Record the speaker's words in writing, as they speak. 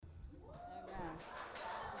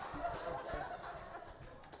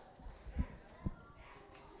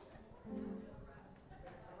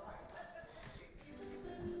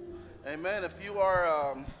Amen. If you are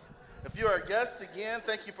a guest again,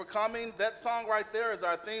 thank you for coming. That song right there is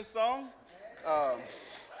our theme song. Um,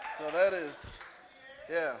 so that is,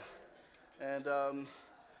 yeah. And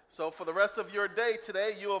so for the rest of your day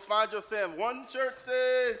today, you will find yourself one church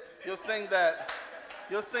say. You'll sing that.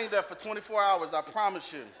 You'll sing that for 24 hours. I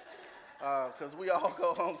promise you, because we all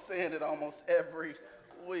go home saying it almost every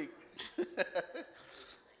week.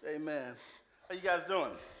 Amen. How you guys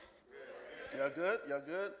doing? Y'all good? Y'all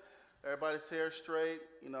good? Everybody's hair straight.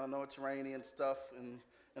 I know it's rainy and stuff. In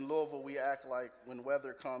Louisville, we act like when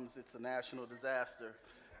weather comes, it's a national disaster.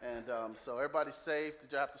 And so everybody's safe.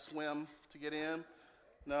 Did you have to swim to get in?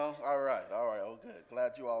 No? All right. Oh, good.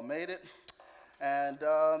 Glad you all made it. And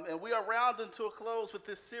we are rounding to a close with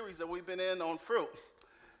this series that we've been in on fruit.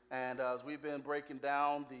 And as we've been breaking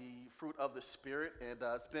down the fruit of the Spirit,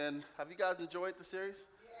 and have you guys enjoyed the series?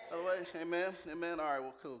 By the way, amen. All right,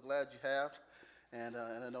 well, cool. Glad you have. And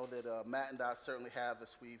I know that Matt and I certainly have,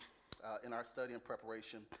 as we've, in our study and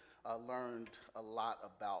preparation, learned a lot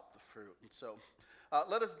about the fruit. And so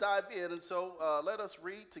let us dive in. And so let us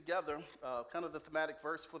read together kind of the thematic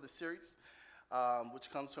verse for the series,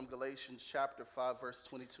 which comes from Galatians chapter 5, verse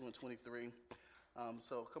 22 and 23.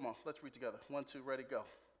 So come on, let's read together. 1, 2, ready, go.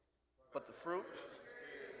 But the fruit...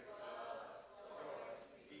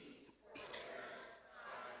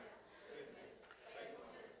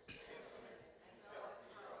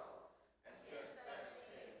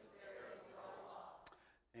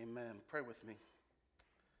 Amen. Pray with me.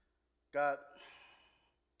 God,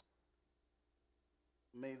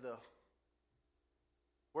 may the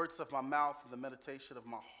words of my mouth and the meditation of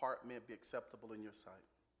my heart may it be acceptable in your sight.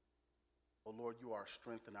 Oh Lord, you are our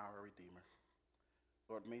strength and our Redeemer.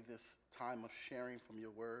 Lord, may this time of sharing from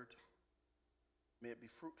your word, may it be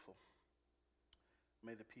fruitful.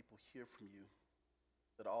 May the people hear from you,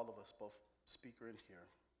 that all of us, both speaker and hearer,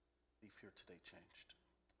 leave here today changed.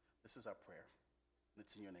 This is our prayer. And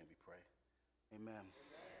it's in your name we pray. Amen.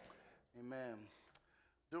 Amen.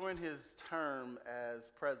 During his term as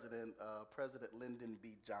president, President Lyndon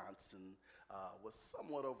B. Johnson was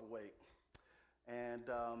somewhat overweight. And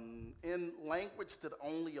in language that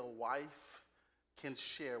only a wife can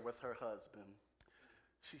share with her husband,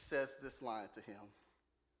 she says this line to him: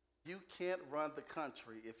 "You can't run the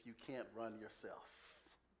country if you can't run yourself."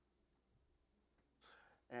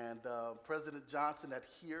 And President Johnson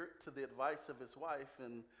adhered to the advice of his wife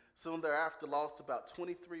and soon thereafter lost about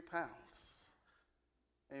 23 pounds.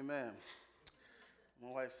 Amen. My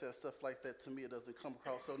wife says stuff like that to me, it doesn't come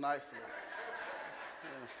across so nicely.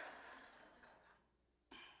 Yeah.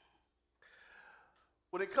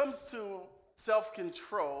 When it comes to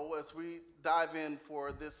self-control, as we dive in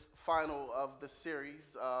for this final of the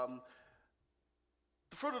series,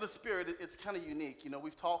 the fruit of the Spirit, it's kind of unique.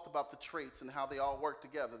 We've talked about the traits and how they all work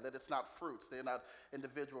together, that it's not fruits. They're not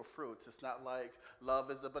individual fruits. It's not like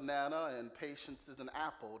love is a banana and patience is an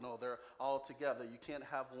apple. No, they're all together. You can't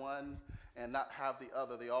have one and not have the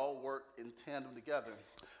other. They all work in tandem together.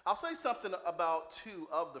 I'll say something about two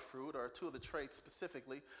of the fruit, or two of the traits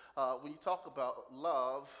specifically. When you talk about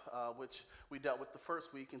love, which we dealt with the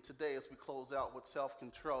first week, and today as we close out with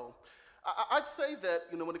self-control, I'd say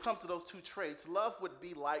that, when it comes to those two traits, love would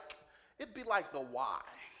be like, it'd be like the why.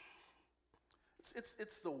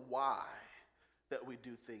 It's the why that we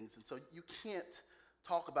do things. And so you can't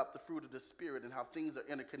talk about the fruit of the Spirit and how things are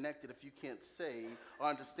interconnected if you can't say or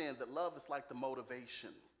understand that love is like the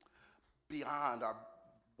motivation beyond our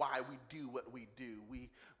why we do what we do.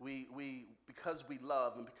 We because we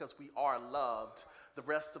love and because we are loved, the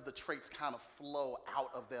rest of the traits kind of flow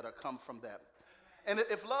out of that or come from that. And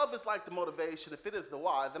if love is like the motivation, if it is the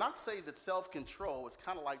why, then I'd say that self-control is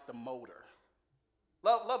kind of like the motor.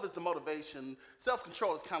 Love is the motivation.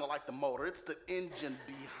 Self-control is kind of like the motor. It's the engine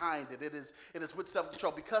behind it. It is with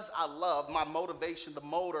self-control. Because I love, my motivation, the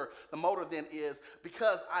motor then is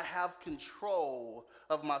because I have control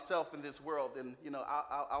of myself in this world, then,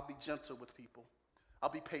 I'll be gentle with people.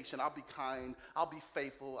 I'll be patient. I'll be kind. I'll be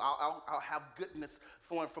faithful. I'll have goodness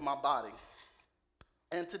flowing from my body.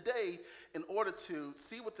 And today, in order to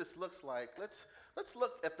see what this looks like, let's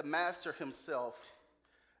look at the Master himself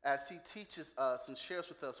as he teaches us and shares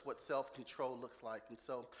with us what self-control looks like. And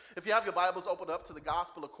so, if you have your Bibles, open up to the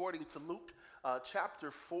Gospel according to Luke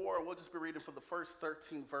chapter 4. And we'll just be reading for the first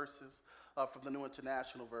 13 verses from the New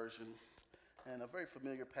International Version. And a very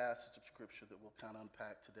familiar passage of Scripture that we'll kind of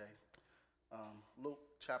unpack today. Luke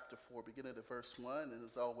chapter 4, beginning at verse 1. And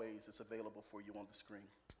as always, it's available for you on the screen.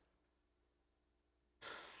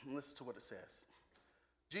 Listen to what it says.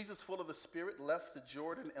 Jesus, full of the Spirit, left the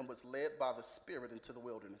Jordan and was led by the Spirit into the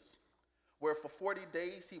wilderness, where for 40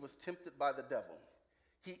 days he was tempted by the devil.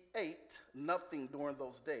 He ate nothing during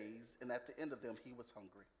those days, and at the end of them he was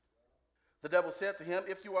hungry. The devil said to him,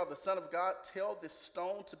 "If you are the Son of God, tell this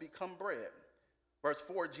stone to become bread." Verse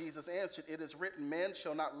 4, Jesus answered, "It is written, man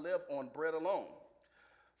shall not live on bread alone."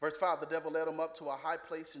 Verse 5, the devil led him up to a high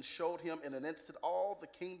place and showed him in an instant all the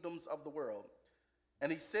kingdoms of the world.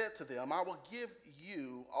 And he said to them, "I will give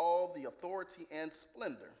you all the authority and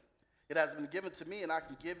splendor. It has been given to me, and I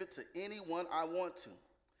can give it to anyone I want to.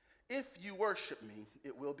 If you worship me,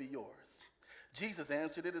 it will be yours." Jesus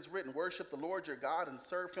answered, "It is written, worship the Lord your God and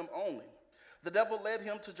serve him only." The devil led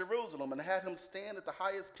him to Jerusalem and had him stand at the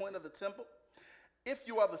highest point of the temple. "If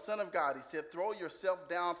you are the Son of God," he said, "throw yourself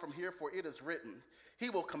down from here, for it is written, he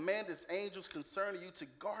will command his angels concerning you to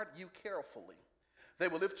guard you carefully. They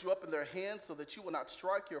will lift you up in their hands so that you will not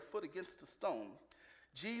strike your foot against a stone."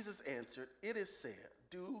 Jesus answered, "It is said,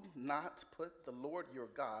 do not put the Lord your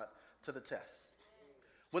God to the test."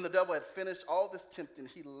 When the devil had finished all this tempting,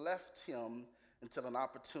 he left him until an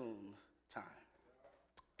opportune time.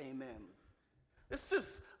 Amen. This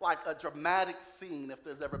is like a dramatic scene if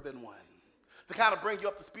there's ever been one. To kind of bring you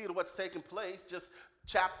up to speed of what's taking place, just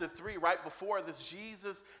chapter 3, right before this,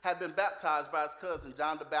 Jesus had been baptized by his cousin,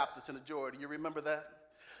 John the Baptist, in the Jordan. You remember that?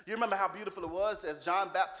 You remember how beautiful it was as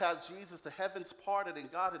John baptized Jesus, the heavens parted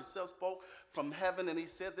and God himself spoke from heaven and he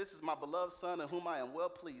said, "This is my beloved son in whom I am well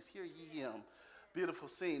pleased. Hear ye him." Beautiful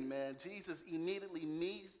scene, man. Jesus immediately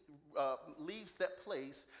leaves that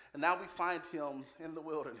place and now we find him in the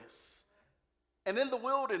wilderness. And in the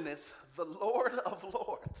wilderness, the Lord of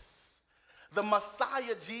Lords, the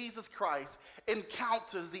Messiah Jesus Christ,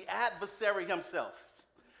 encounters the adversary himself.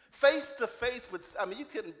 Face to face with,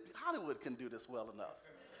 Hollywood couldn't do this well enough.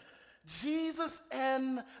 Jesus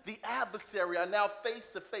and the adversary are now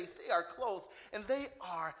face to face. They are close and they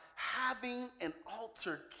are having an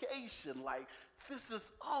altercation. Like, this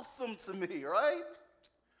is awesome to me, right?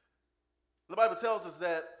 The Bible tells us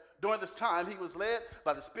that during this time he was led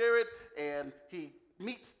by the Spirit and he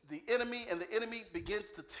meets the enemy and the enemy begins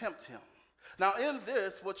to tempt him. Now in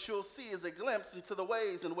this, what you'll see is a glimpse into the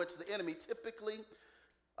ways in which the enemy typically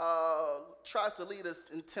tries to lead us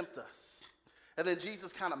and tempt us. And then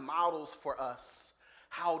Jesus kind of models for us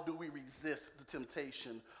how do we resist the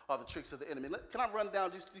temptation or the tricks of the enemy. Can I run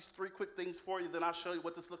down just these 3 quick things for you, then I'll show you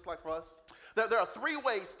what this looks like for us? There are 3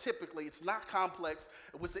 ways typically, it's not complex,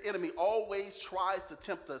 in which the enemy always tries to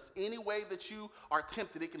tempt us. Any way that you are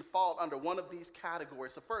tempted, it can fall under one of these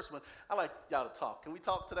categories. The first one, I like y'all to talk. Can we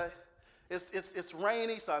talk today? It's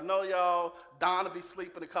rainy, so I know y'all, Don will be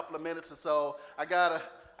sleeping in a couple of minutes or so. I gotta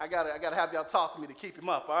have y'all talk to me to keep him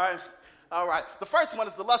up, all right? All right. The first one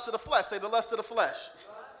is the lust of the flesh. Say the lust of the flesh.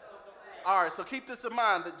 All right, so keep this in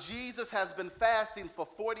mind that Jesus has been fasting for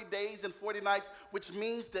 40 days and 40 nights, which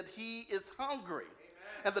means that he is hungry.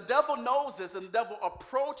 And the devil knows this, and the devil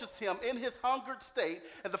approaches him in his hungered state.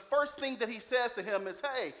 And the first thing that he says to him is,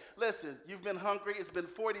 "Hey, listen, you've been hungry. It's been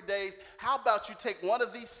 40 days. How about you take one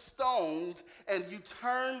of these stones and you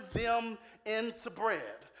turn them into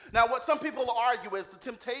bread?" Now, what some people argue is the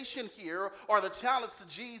temptation here, or the challenge to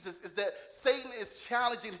Jesus, is that Satan is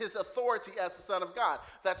challenging his authority as the Son of God.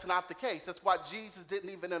 That's not the case. That's why Jesus didn't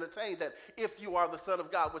even entertain that "if you are the Son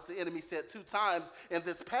of God," which the enemy said 2 times in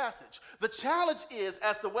this passage. The challenge is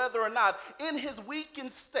as to whether or not in his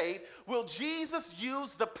weakened state will Jesus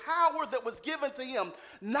use the power that was given to him,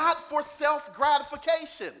 not for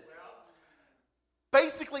self-gratification.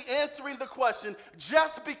 Basically answering the question,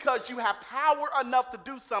 just because you have power enough to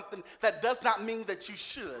do something, that does not mean that you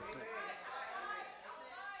should.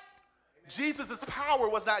 Jesus' power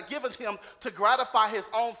was not given to him to gratify his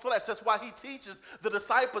own flesh. That's why he teaches the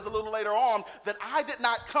disciples a little later on that I did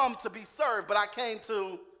not come to be served, but I came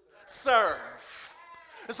to serve.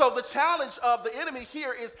 And so the challenge of the enemy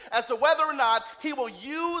here is as to whether or not he will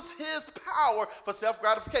use his power for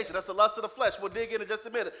self-gratification. That's the lust of the flesh. We'll dig in just a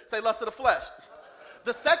minute. Say lust of the flesh.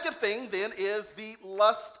 The second thing then is the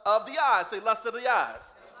lust of the eyes. Say lust of the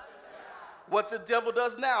eyes. What the devil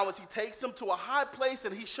does now is he takes him to a high place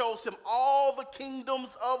and he shows him all the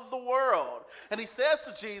kingdoms of the world. And he says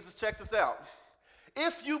to Jesus, check this out,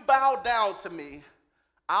 "If you bow down to me,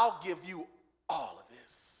 I'll give you all of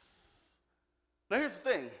this." Now here's the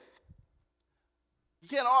thing. You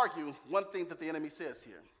can't argue one thing that the enemy says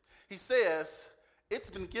here. He says, "It's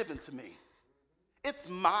been given to me. It's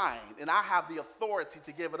mine, and I have the authority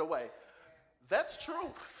to give it away." That's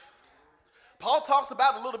true. Paul talks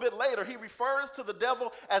about it a little bit later. He refers to the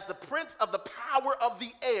devil as the prince of the power of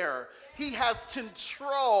the air. He has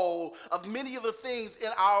control of many of the things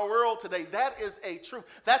in our world today. That is a truth.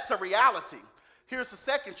 That's a reality. Here's the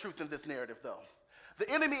second truth in this narrative, though. The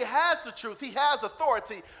enemy has the truth. He has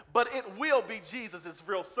authority, but it will be Jesus'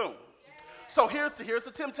 real soon. So here's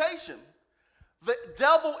the temptation. The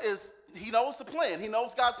devil he knows the plan. He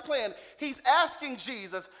knows God's plan. He's asking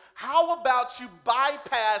Jesus, how about you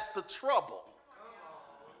bypass the trouble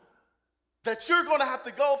that you're going to have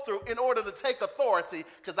to go through in order to take authority,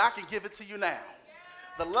 because I can give it to you now.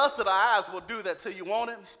 The lust of the eyes will do that till you want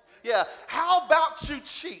it. Yeah. How about you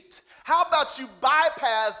cheat? How about you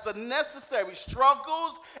bypass the necessary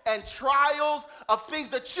struggles and trials of things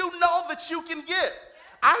that you know that you can get?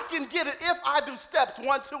 I can get it if I do steps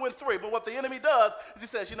 1, 2, and 3. But what the enemy does is he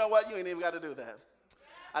says, you know what? You ain't even got to do that.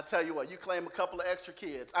 I tell you what, you claim a couple of extra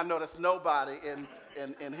kids. I know that's nobody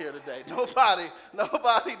in here today.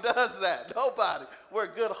 Nobody does that. Nobody. We're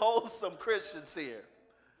good, wholesome Christians here.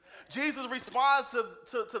 Jesus responds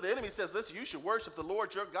to the enemy. He says, listen, you should worship the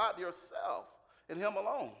Lord your God yourself and him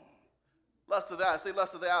alone. Lust of the eyes. Say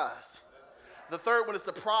lust of the eyes. The third one is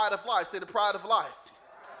the pride of life. Say the pride of life.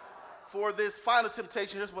 For this final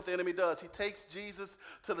temptation, here's what the enemy does. He takes Jesus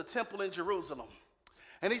to the temple in Jerusalem.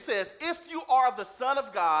 And he says, if you are the Son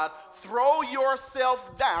of God, throw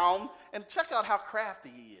yourself down. And check out how crafty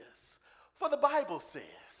he is. For the Bible says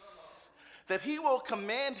that he will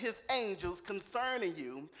command his angels concerning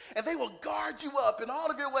you, and they will guard you up in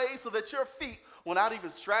all of your ways so that your feet will not even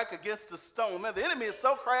strike against a stone. Man, the enemy is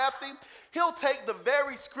so crafty. He'll take the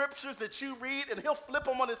very scriptures that you read and he'll flip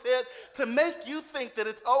them on his head to make you think that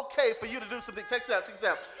it's okay for you to do something. Check this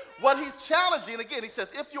out. What he's challenging, again, he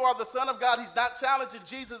says, if you are the Son of God, he's not challenging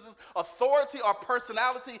Jesus' authority or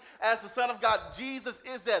personality as the Son of God. Jesus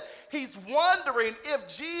is that. He's wondering if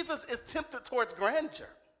Jesus is tempted towards grandeur.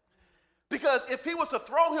 Because if he was to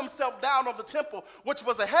throw himself down on the temple, which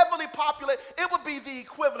was a heavily populated, it would be the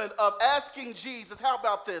equivalent of asking Jesus, how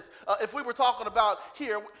about this? If we were talking about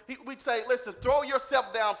here, we'd say, listen, throw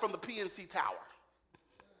yourself down from the PNC Tower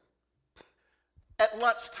at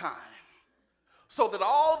lunchtime so that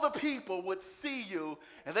all the people would see you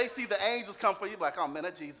and they see the angels come for you, like, oh man,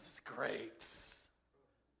 that Jesus is great.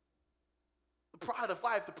 The pride of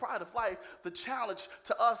life, the challenge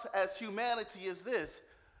to us as humanity is this.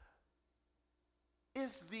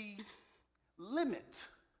 Is the limit,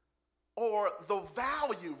 or the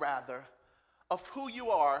value rather, of who you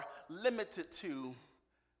are limited to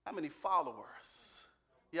how many followers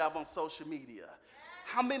you have on social media?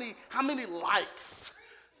 How many likes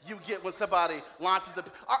you get when somebody launches the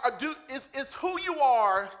is who you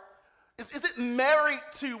are, is it married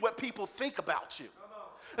to what people think about you?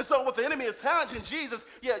 And so what the enemy is challenging Jesus,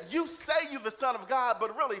 yeah, you say you're the Son of God,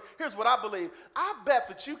 but really, here's what I believe. I bet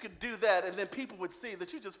that you could do that and then people would see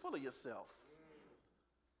that you're just full of yourself.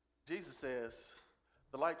 Jesus says,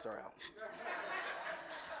 the lights are out.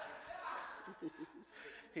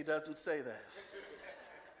 He doesn't say that.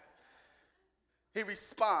 He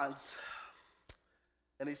responds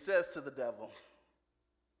and he says to the devil,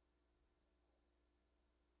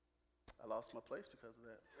 I lost my place because of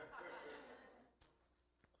that.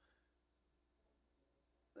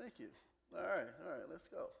 Thank you. All right, let's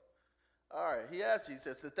go. All right, he asked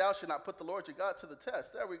Jesus, that thou should not put the Lord your God to the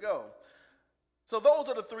test. There we go. So those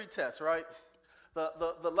are the three tests, right?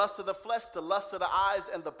 The lust of the flesh, the lust of the eyes,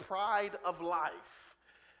 and the pride of life.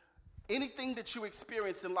 Anything that you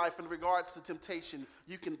experience in life in regards to temptation,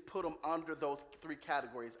 you can put them under those three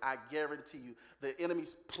categories. I guarantee you, the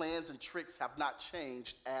enemy's plans and tricks have not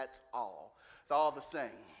changed at all. They're all the same.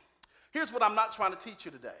 Here's what I'm not trying to teach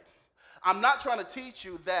you today. I'm not trying to teach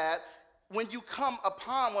you that when you come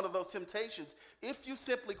upon one of those temptations, if you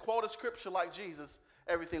simply quote a scripture like Jesus,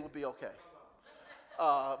 everything will be okay.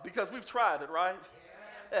 Because we've tried it, right?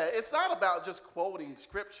 Yeah, it's not about just quoting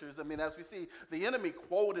scriptures. I mean, as we see, the enemy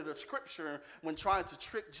quoted a scripture when trying to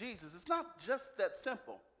trick Jesus. It's not just that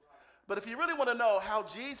simple. But if you really want to know how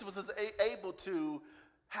Jesus was able to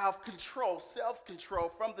have control, self-control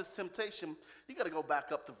from this temptation, you got to go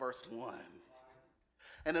back up to verse 1.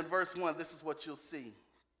 And in verse 1, this is what you'll see.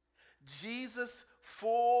 Jesus,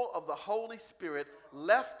 full of the Holy Spirit,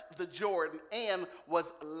 left the Jordan and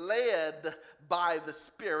was led by the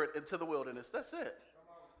Spirit into the wilderness. That's it.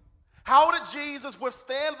 How did Jesus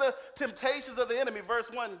withstand the temptations of the enemy? Verse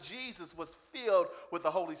 1, Jesus was filled with the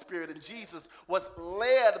Holy Spirit, and Jesus was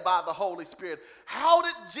led by the Holy Spirit. How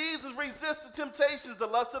did Jesus resist the temptations, the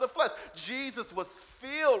lust of the flesh? Jesus was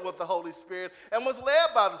filled with the Holy Spirit and was led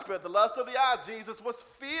by the Spirit. The lust of the eyes, Jesus was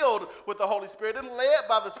filled with the Holy Spirit and led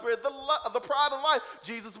by the Spirit. The pride of life,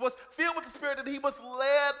 Jesus was filled with the Spirit and he was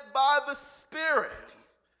led by the Spirit.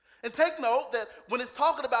 And take note that when it's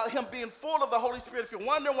talking about him being full of the Holy Spirit, if you're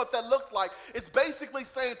wondering what that looks like, it's basically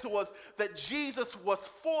saying to us that Jesus was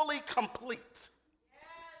fully complete.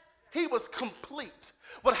 He was complete.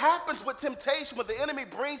 What happens with temptation, when the enemy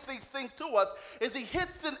brings these things to us, is he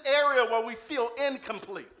hits an area where we feel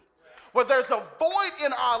incomplete. Where there's a void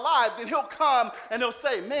in our lives, and he'll come and he'll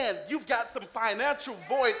say, man, you've got some financial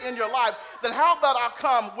void in your life. Then how about I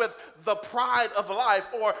come with the pride of life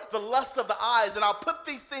or the lust of the eyes, and I'll put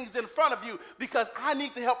these things in front of you because I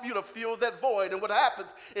need to help you to fill that void. And what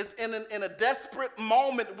happens is in a desperate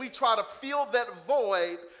moment, we try to fill that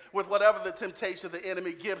void with whatever the temptation the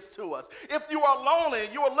enemy gives to us. If you are lonely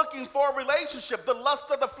and you are looking for a relationship, the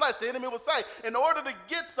lust of the flesh, the enemy will say, in order to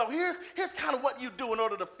get so, here's kind of what you do in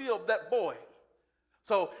order to fill that void.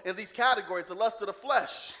 So in these categories, the lust of the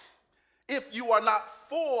flesh, if you are not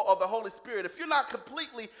full of the Holy Spirit, if you're not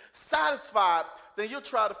completely satisfied, then you'll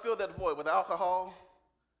try to fill that void with alcohol,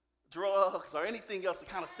 drugs, or anything else to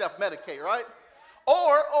kind of self-medicate, right?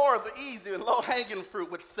 Or the easy and low-hanging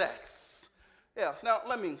fruit with sex. Yeah, now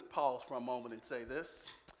let me pause for a moment and say this.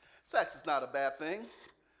 Sex is not a bad thing.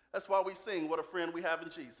 That's why we sing, what a friend we have in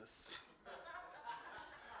Jesus.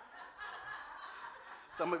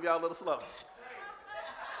 Some of y'all a little slow.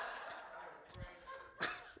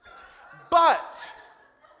 But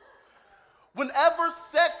whenever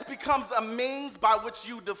sex becomes a means by which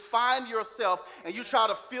you define yourself and you try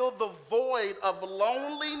to fill the void of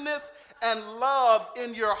loneliness and love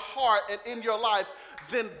in your heart and in your life,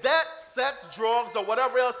 then that sex, drugs, or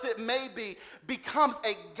whatever else it may be becomes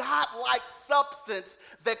a God-like substance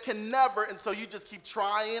that can never, and so you just keep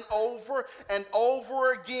trying over and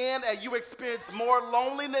over again, and you experience more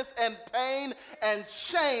loneliness and pain and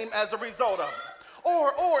shame as a result of it.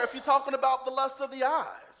 Or if you're talking about the lust of the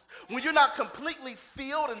eyes, when you're not completely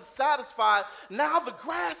filled and satisfied, now the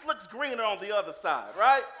grass looks greener on the other side,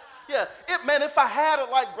 right? Yeah, man, if I had it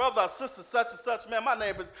like brother or sister such and such, man, my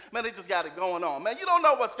neighbors, man, they just got it going on. Man, you don't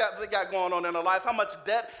know they got going on in their life, how much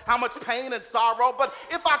debt, how much pain and sorrow. But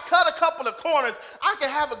if I cut a couple of corners, I can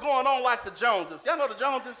have it going on like the Joneses. Y'all know the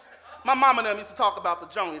Joneses? My mom and them used to talk about the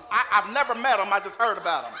Joneses. I've never met them, I just heard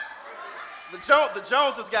about them. The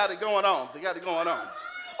Joneses got it going on. They got it going on.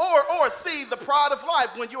 Or see the pride of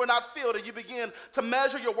life when you are not filled and you begin to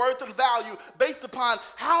measure your worth and value based upon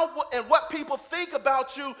how and what people think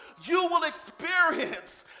about you, you will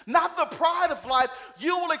experience not the pride of life,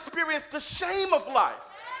 you will experience the shame of life.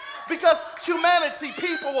 Because humanity,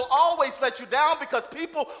 people will always let you down because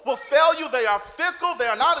people will fail you. They are fickle. They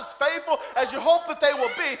are not as faithful as you hope that they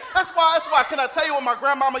will be. That's why, can I tell you what my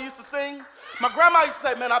grandmama used to sing? My grandma used to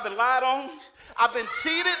say, man, I've been lied on. I've been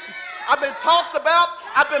cheated. I've been talked about.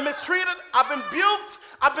 I've been mistreated. I've been buked.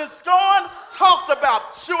 I've been scorned, talked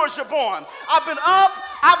about, sure as you're born. I've been up,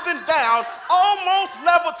 I've been down, almost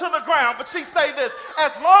level to the ground. But she say this,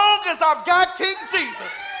 as long as I've got King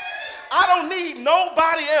Jesus, I don't need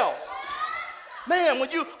nobody else. Man,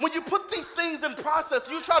 when you put these things in process,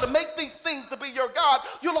 you try to make these things to be your God,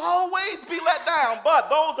 you'll always be let down. But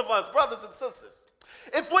those of us, brothers and sisters,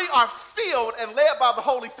 if we are filled and led by the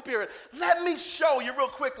Holy Spirit, let me show you real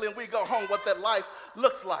quickly and we go home what that life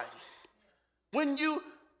looks like. When you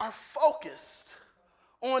are focused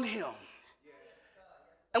on Him,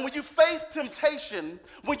 and when you face temptation,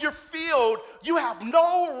 when you're filled, you have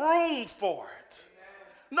no room for it.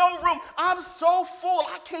 No room. I'm so full,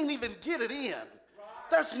 I can't even get it in.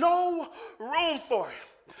 There's no room for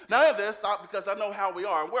it. Now in this, because I know how we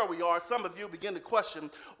are and where we are, some of you begin to question,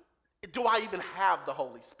 do I even have the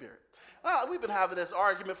Holy Spirit? We've been having this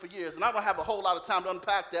argument for years, and I don't have a whole lot of time to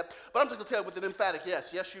unpack that, but I'm just going to tell you with an emphatic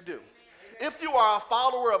yes. Yes, you do. If you are a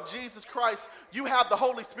follower of Jesus Christ, you have the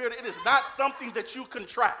Holy Spirit. It is not something that you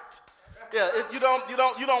contract. Yeah, you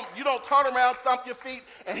don't turn around, stomp your feet,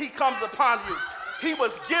 and He comes upon you. He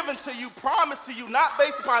was given to you, promised to you, not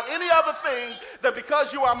based upon any other thing, that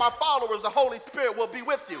because you are my followers, the Holy Spirit will be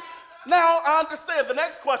with you. Now, I understand. The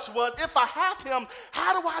next question was, if I have Him,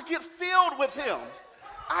 how do I get filled with Him?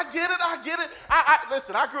 I get it.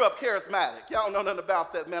 Listen, I grew up charismatic. Y'all don't know nothing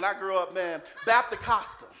about that, man. I grew up, man, Baptist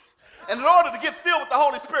Costa. And in order to get filled with the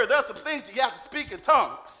Holy Spirit, there's some things you have to speak in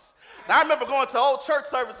tongues. Now, I remember going to an old church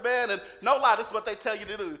service, man, and no lie, this is what they tell you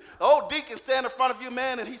to do. The old deacon stand in front of you,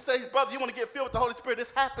 man, and he says, brother, you want to get filled with the Holy Spirit? This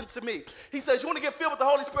happened to me. He says, you want to get filled with the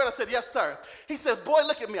Holy Spirit? I said, yes, sir. He says, boy,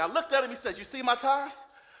 look at me. I looked at him. He says, you see my tie?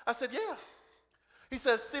 I said, yeah. He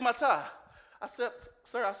says, see my tie? I said,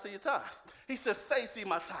 sir, I see your tie. He says, say, see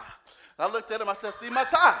my tie. And I looked at him. I said, see my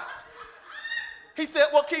tie. He said,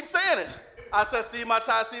 well, keep saying it. I said, see my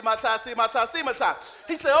tie, see my tie, see my tie, see my tie.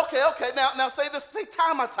 He said, okay, now say this, say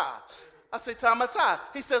tie my tie. I say, tie my tie.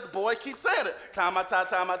 He says, boy, keep saying it. Tie my tie,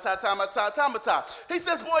 tie my tie, tie my tie, tie my tie. He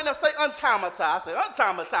says, boy, now say untie my tie. I said,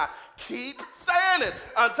 untie my tie. Keep saying it.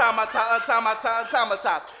 Untie my tie, untie my tie, untie my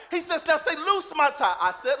tie. He says, now say, loose my tie.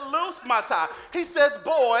 I said, loose my tie. He says,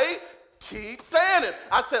 boy, keep saying it.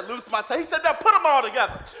 I said, loose my tie. He said, now put them all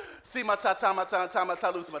together. See my tie, tie my tie,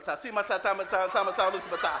 loose my tie. See my tie, tie my tie, loose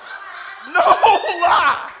my tie. No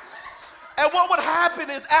lie. And what would happen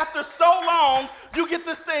is after so long, you get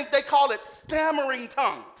this thing, they call it stammering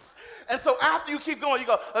tongues. And so after you keep going, you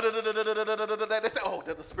go, they say, oh,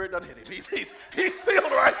 the Spirit done hit him. He's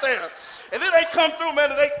filled right there. And then they come through, man,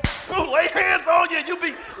 and they lay hands on you. You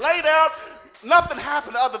be laid out. Nothing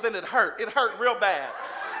happened other than it hurt. It hurt real bad.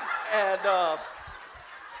 And,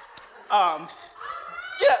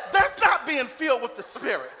 yeah, that's not being filled with the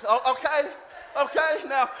Spirit, okay? Okay,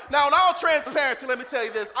 now in all transparency, let me tell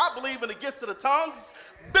you this. I believe in the gifts of the tongues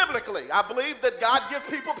biblically. I believe that God gives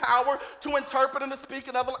people power to interpret and to speak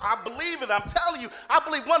in other. I believe it. I'm telling you, I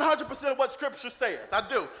believe 100% of what Scripture says. I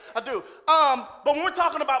do. But when we're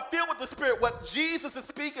talking about filled with the Spirit, what Jesus is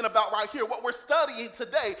speaking about right here, what we're studying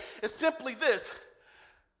today is simply this.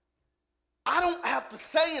 I don't have to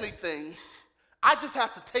say anything. I just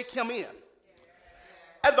have to take him in.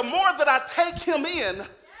 And the more that I take him in,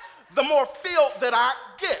 the more filled that I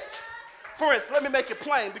get. For instance, let me make it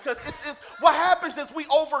plain, because it's what happens is we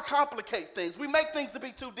overcomplicate things. We make things to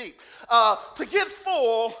be too deep. To get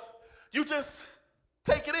full, you just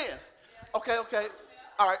take it in. Okay.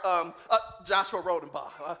 All right, Joshua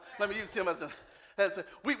Rodenbaugh. Let me use him as a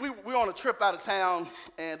we were on a trip out of town,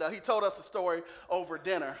 and he told us a story over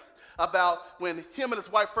dinner about when him and his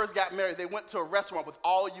wife first got married. They went to a restaurant with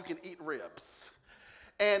all-you-can-eat ribs.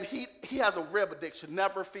 And he has a rib addiction.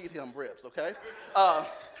 Never feed him ribs, okay?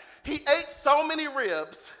 He ate so many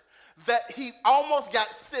ribs that he almost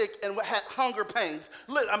got sick and had hunger pains.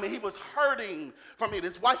 I mean, he was hurting from it.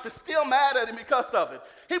 His wife is still mad at him because of it.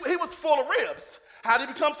 He was full of ribs. How did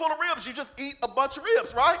he become full of ribs? You just eat a bunch of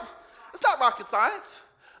ribs, right? It's not rocket science.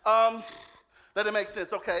 That it makes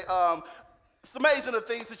sense. Okay. It's amazing the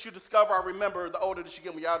things that you discover. I remember the older that you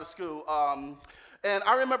get when you're out of school. And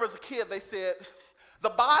I remember as a kid, they said, the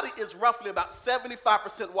body is roughly about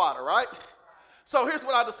 75% water, right? So here's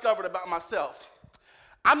what I discovered about myself.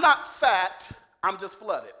 I'm not fat, I'm just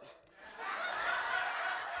flooded.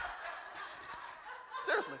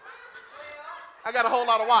 Seriously. I got a whole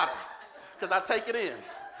lot of water because I take it in.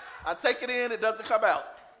 I take it in, it doesn't come out.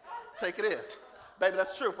 Take it in. Baby,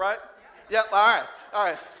 that's the truth, right? Yep, all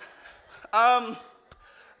right.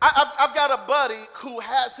 I've got a buddy who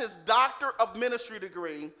has his Doctor of Ministry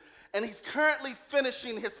degree, and he's currently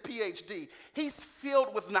finishing his PhD. He's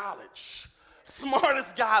filled with knowledge.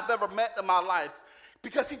 Smartest guy I've ever met in my life,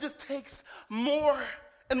 because he just takes more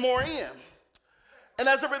and more in. And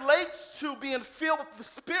as it relates to being filled with the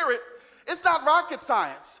Spirit, it's not rocket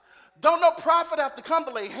science. Don't no prophet have to come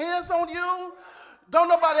to lay hands on you. Don't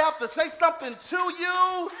nobody have to say something to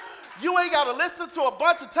you. You ain't got to listen to a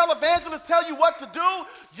bunch of televangelists tell you what to do.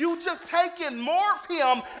 You just take in more of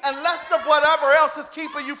him and less of whatever else is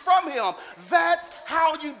keeping you from him. That's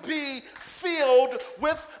how you be filled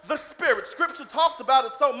with the Spirit. Scripture talks about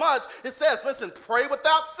it so much. It says, listen, pray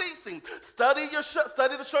without ceasing. Study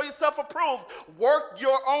to show yourself approved. Work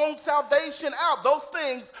your own salvation out. Those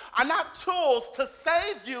things are not tools to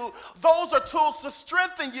save you. Those are tools to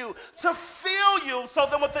strengthen you, to fill you, so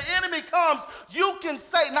that when the enemy comes, you can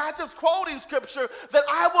say, not just quoting Scripture, that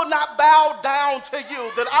I will not bow down to you,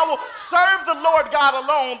 that I will serve the Lord God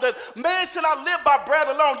alone, that man should not live by bread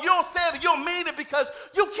alone. You'll say it, you'll mean it, because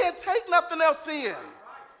you can't take nothing else in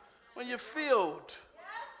when you're filled.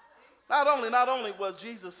 Not only was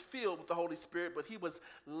Jesus filled with the Holy Spirit, but he was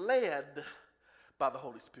led by the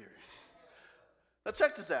Holy Spirit. Now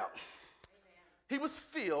check this out. He was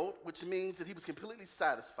filled, which means that he was completely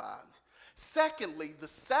satisfied. Secondly, the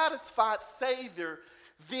satisfied Savior,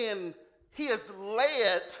 then he is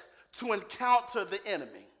led to encounter the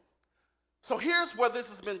enemy. So here's where this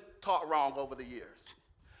has been taught wrong over the years.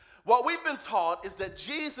 What we've been taught is that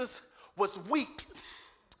Jesus was weak.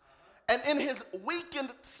 And in his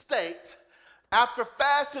weakened state, after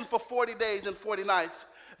fasting for 40 days and 40 nights,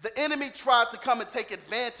 the enemy tried to come and take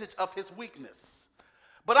advantage of his weakness.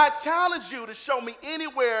 But I challenge you to show me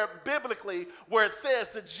anywhere biblically where it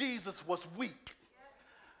says that Jesus was weak.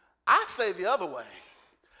 I say the other way.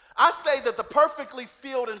 I say that the perfectly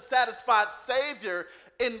filled and satisfied Savior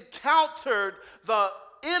encountered the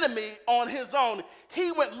enemy on his own.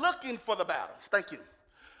 He went looking for the battle. Thank you.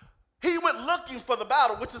 He went looking for the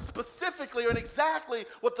battle, which is specifically and exactly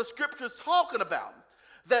what the Scripture is talking about.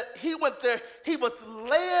 That he went there, he was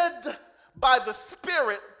led by the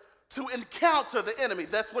Spirit to encounter the enemy.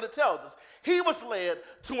 That's what it tells us. He was led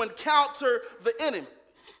to encounter the enemy.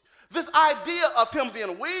 This idea of him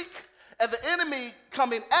being weak and the enemy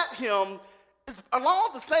coming at him along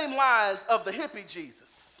the same lines of the hippie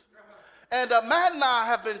Jesus. And Matt and I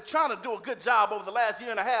have been trying to do a good job over the last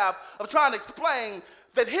year and a half of trying to explain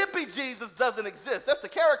that hippie Jesus doesn't exist. That's a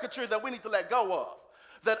caricature that we need to let go of.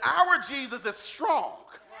 That our Jesus is strong.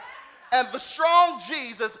 And the strong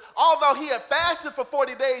Jesus, although he had fasted for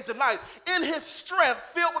 40 days and nights, in his strength,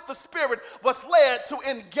 filled with the Spirit, was led to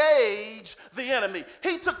engage the enemy.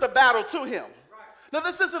 He took the battle to him. Now,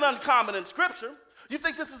 this isn't uncommon in Scripture. You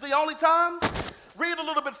think this is the only time? Read a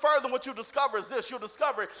little bit further, and what you'll discover is this. You'll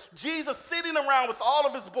discover Jesus sitting around with all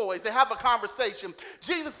of his boys. They have a conversation.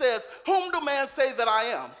 Jesus says, "Whom do men say that I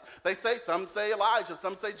am?" They say, some say Elijah,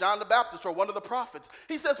 some say John the Baptist or one of the prophets.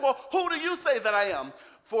 He says, "Well, who do you say that I am?"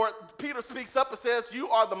 For Peter speaks up and says, "You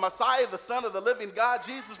are the Messiah, the Son of the living God."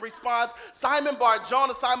 Jesus responds, "Simon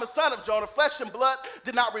Bar-Jonah, Simon son of Jonah, flesh and blood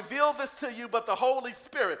did not reveal this to you, but the Holy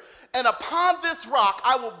Spirit. And upon this rock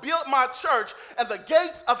I will build my church, and the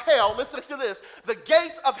gates of hell," listen to this, "the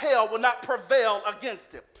gates of hell will not prevail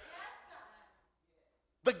against it."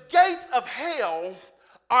 The gates of hell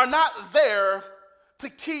are not there to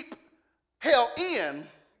keep hell in.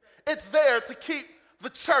 It's there to keep the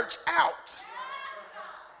church out.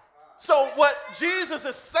 So what Jesus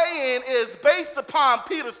is saying is, based upon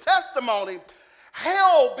Peter's testimony,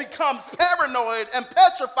 hell becomes paranoid and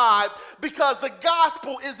petrified because the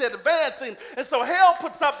gospel is advancing. And so hell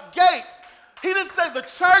puts up gates. He didn't say the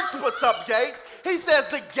church puts up gates. He says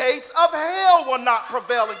the gates of hell will not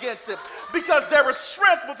prevail against it, because there is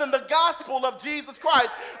strength within the gospel of Jesus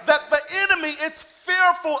Christ that the enemy is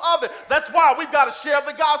fearful of it. That's why we've got to share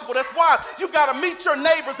the gospel. That's why you've got to meet your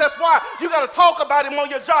neighbors. That's why you got to talk about him on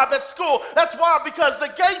your job, at school. That's why, because the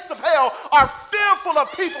gates of hell are fearful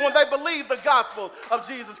of people when they believe the gospel of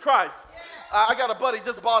Jesus Christ. I got a buddy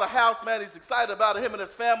just bought a house, man. He's excited about it, him and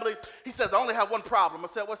his family. He says, "I only have one problem." I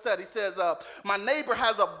said, "What's that?" He says, "My neighbor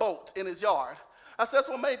has a boat in his yard." I said,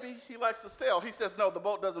 "Well, maybe he likes to sail." He says, "No, the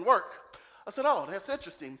boat doesn't work." I said, "Oh, that's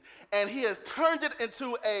interesting." And he has turned it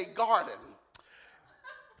into a garden.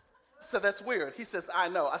 I said, "That's weird." He says, "I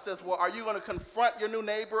know." I says, "Well, are you going to confront your new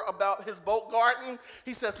neighbor about his boat garden?"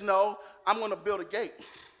 He says, "No, I'm going to build a gate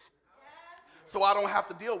so I don't have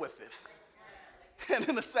to deal with it." And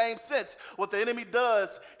in the same sense, what the enemy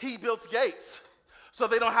does, he builds gates so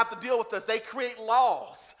they don't have to deal with us. They create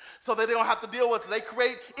laws so that they don't have to deal with it. They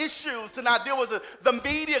create issues to not deal with it. The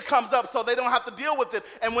media comes up so they don't have to deal with it.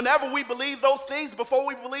 And whenever we believe those things, before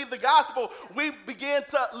we believe the gospel, we begin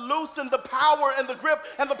to loosen the power and the grip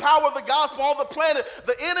and the power of the gospel on the planet.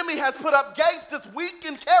 The enemy has put up gates. This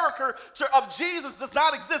weakened caricature of Jesus does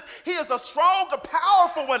not exist. He is a stronger,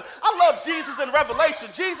 powerful one. I love Jesus in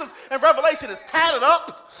Revelation. Jesus in Revelation is tatted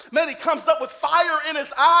up. Man, he comes up with fire in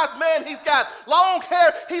his eyes. Man, he's got long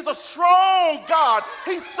hair. He's a strong God.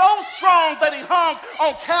 He's so strong that he hung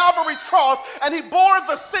on Calvary's cross and he bore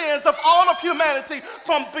the sins of all of humanity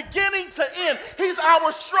from beginning to end. He's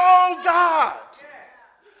our strong God.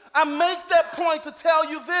 I make that point to tell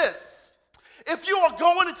you this. If you are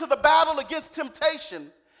going into the battle against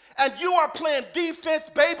temptation and you are playing defense,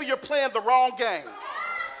 baby, you're playing the wrong game.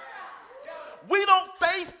 We don't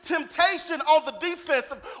face temptation on the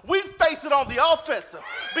defensive. We face it on the offensive.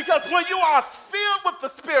 Because when you are filled with the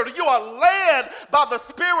Spirit, you are led by the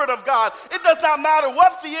Spirit of God, it does not matter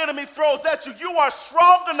what the enemy throws at you. You are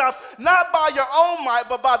strong enough, not by your own might,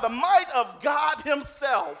 but by the might of God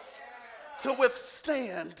himself, to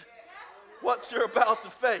withstand what you're about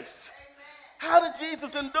to face. How did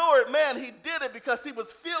Jesus endure it? Man, he did it because he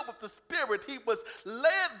was filled with the Spirit. He was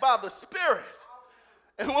led by the Spirit.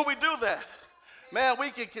 And when we do that, man, we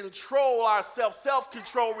can control ourselves,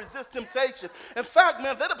 self-control, resist temptation. In fact,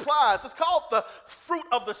 man, that applies. It's called the fruit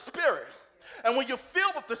of the Spirit. And when you're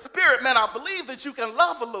filled with the Spirit, man, I believe that you can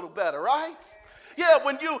love a little better, right? Yeah,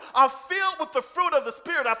 when you are filled with the fruit of the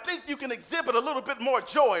Spirit, I think you can exhibit a little bit more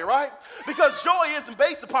joy, right? Because joy isn't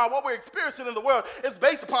based upon what we're experiencing in the world. It's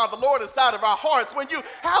based upon the Lord inside of our hearts. When you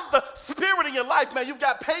have the Spirit in your life, man, you've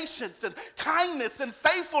got patience and kindness and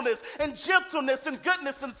faithfulness and gentleness and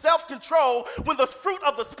goodness and self-control when the fruit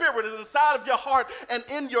of the Spirit is inside of your heart and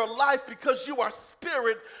in your life because you are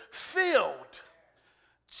Spirit-filled.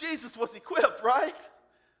 Jesus was equipped, right?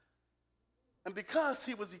 And because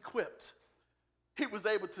he was equipped, he was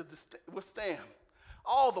able to withstand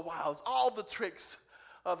all the wiles, all the tricks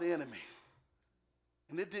of the enemy.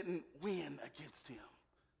 And it didn't win against him.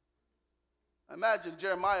 Imagine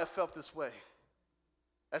Jeremiah felt this way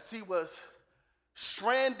as he was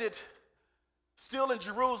stranded still in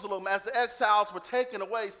Jerusalem as the exiles were taken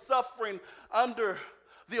away, suffering under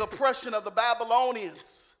the oppression of the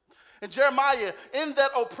Babylonians. And Jeremiah, in that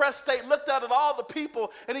oppressed state, looked out at all the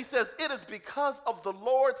people and he says, it is because of the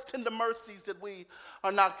Lord's tender mercies that we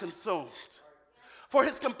are not consumed. For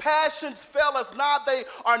his compassions fail us not. They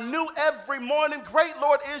are new every morning. Great,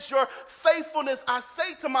 Lord, is your faithfulness. I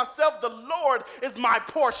say to myself, the Lord is my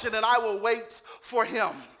portion, and I will wait for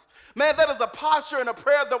him. Man, that is a posture and a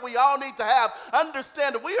prayer that we all need to have.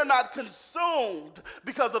 Understand that we are not consumed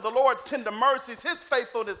because of the Lord's tender mercies. His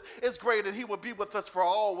faithfulness is great, and he will be with us for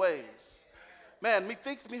always. Man,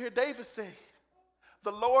 methinks me hear David say,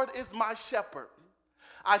 the Lord is my shepherd.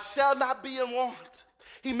 I shall not be in want.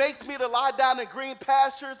 He makes me to lie down in green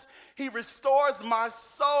pastures. He restores my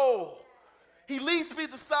soul. He leads me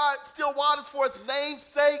beside still waters for his name's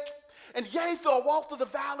sake. And yea, though I walk through the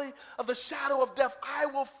valley of the shadow of death, I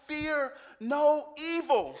will fear no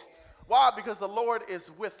evil. Why? Because the Lord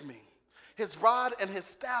is with me. His rod and his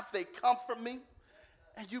staff, they comfort me.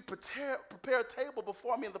 And you prepare a table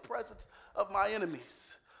before me in the presence of my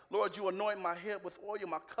enemies. Lord, you anoint my head with oil,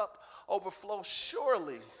 my cup overflows.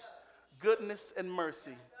 Surely goodness and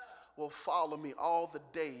mercy will follow me all the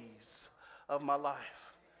days of my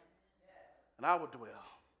life. And I will dwell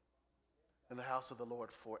in the house of the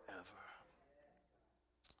Lord forever.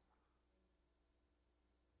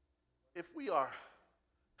 If we are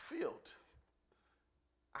filled,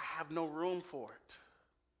 I have no room for it.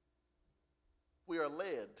 We are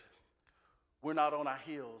led. We're not on our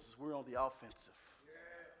heels. We're on the offensive.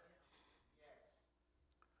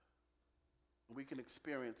 We can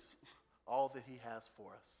experience all that he has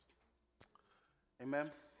for us.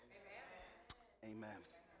 Amen? Amen. Amen.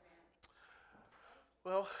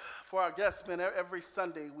 Well, for our guests, man, every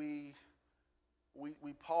Sunday we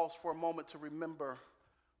pause for a moment to remember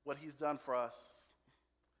what he's done for us.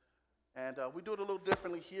 And we do it a little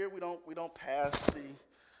differently here. We don't pass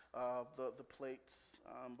the plates,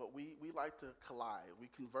 but we like to collide. We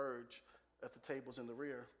converge at the tables in the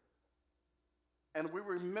rear. And we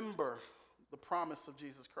remember the promise of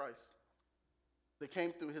Jesus Christ that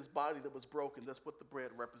came through his body that was broken. That's what the bread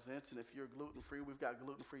represents. And if you're gluten-free, we've got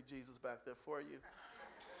gluten-free Jesus back there for you.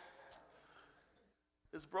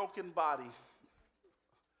 His broken body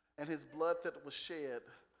and his blood that was shed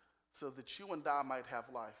so that you and I might have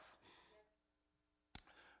life.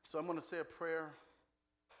 So I'm going to say a prayer,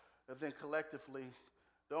 and then collectively,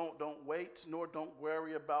 don't wait, nor don't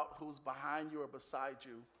worry about who's behind you or beside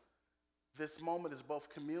you. This moment is both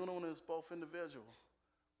communal and it's both individual.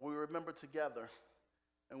 We remember together,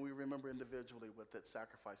 and we remember individually what that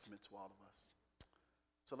sacrifice meant to all of us.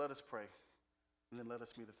 So let us pray, and then let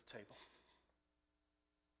us meet at the table.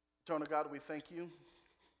 Eternal God, we thank you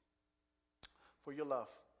for your love.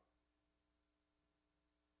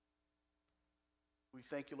 We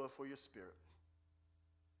thank you, Lord, for your spirit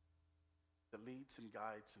that leads and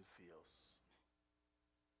guides and feels.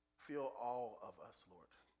 Fill all of us, Lord,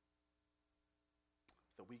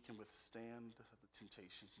 that we can withstand the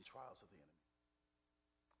temptations and trials of the enemy.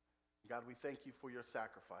 God, we thank you for your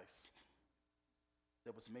sacrifice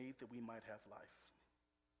that was made that we might have life.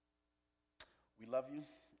 We love you.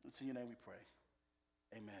 It's in your name we pray.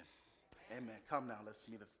 Amen. Amen. Come now, let's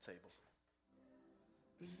meet at the table.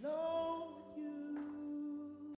 Alone with you.